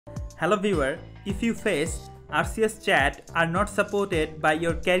Hello viewer, if you face RCS chat are not supported by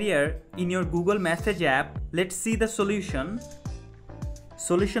your carrier in your Google Message app, let's see the solution.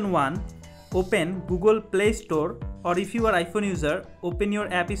 Solution 1. Open Google Play Store, or if you are iPhone user, open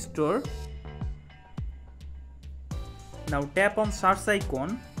your App Store. Now tap on search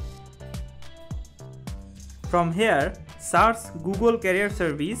icon. From here, search Google Carrier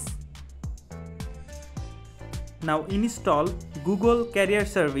Service. Now install Google Carrier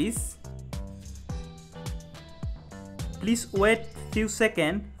Service. Please wait few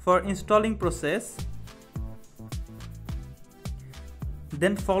seconds for installing process.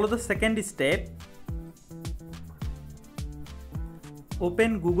 Then follow the second step.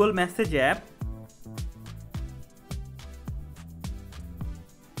 Open Google Message app.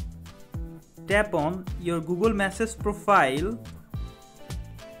 Tap on your Google Message profile.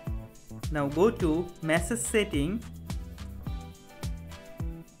 Now go to Message Setting.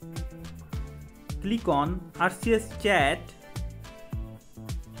 Click on RCS Chat.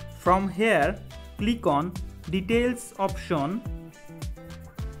 From here, click on Details option.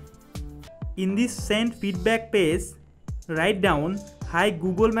 In this Send Feedback page, write down, "Hi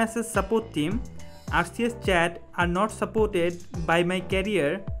Google Message Support Team, RCS Chat are not supported by my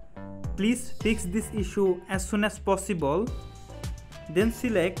carrier. Please fix this issue as soon as possible." Then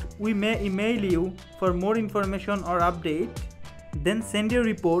select "We may email you for more information or update." Then send your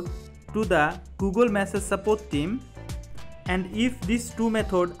report to the Google Message Support Team. And if these two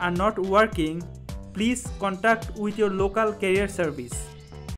methods are not working, please contact with your local carrier service.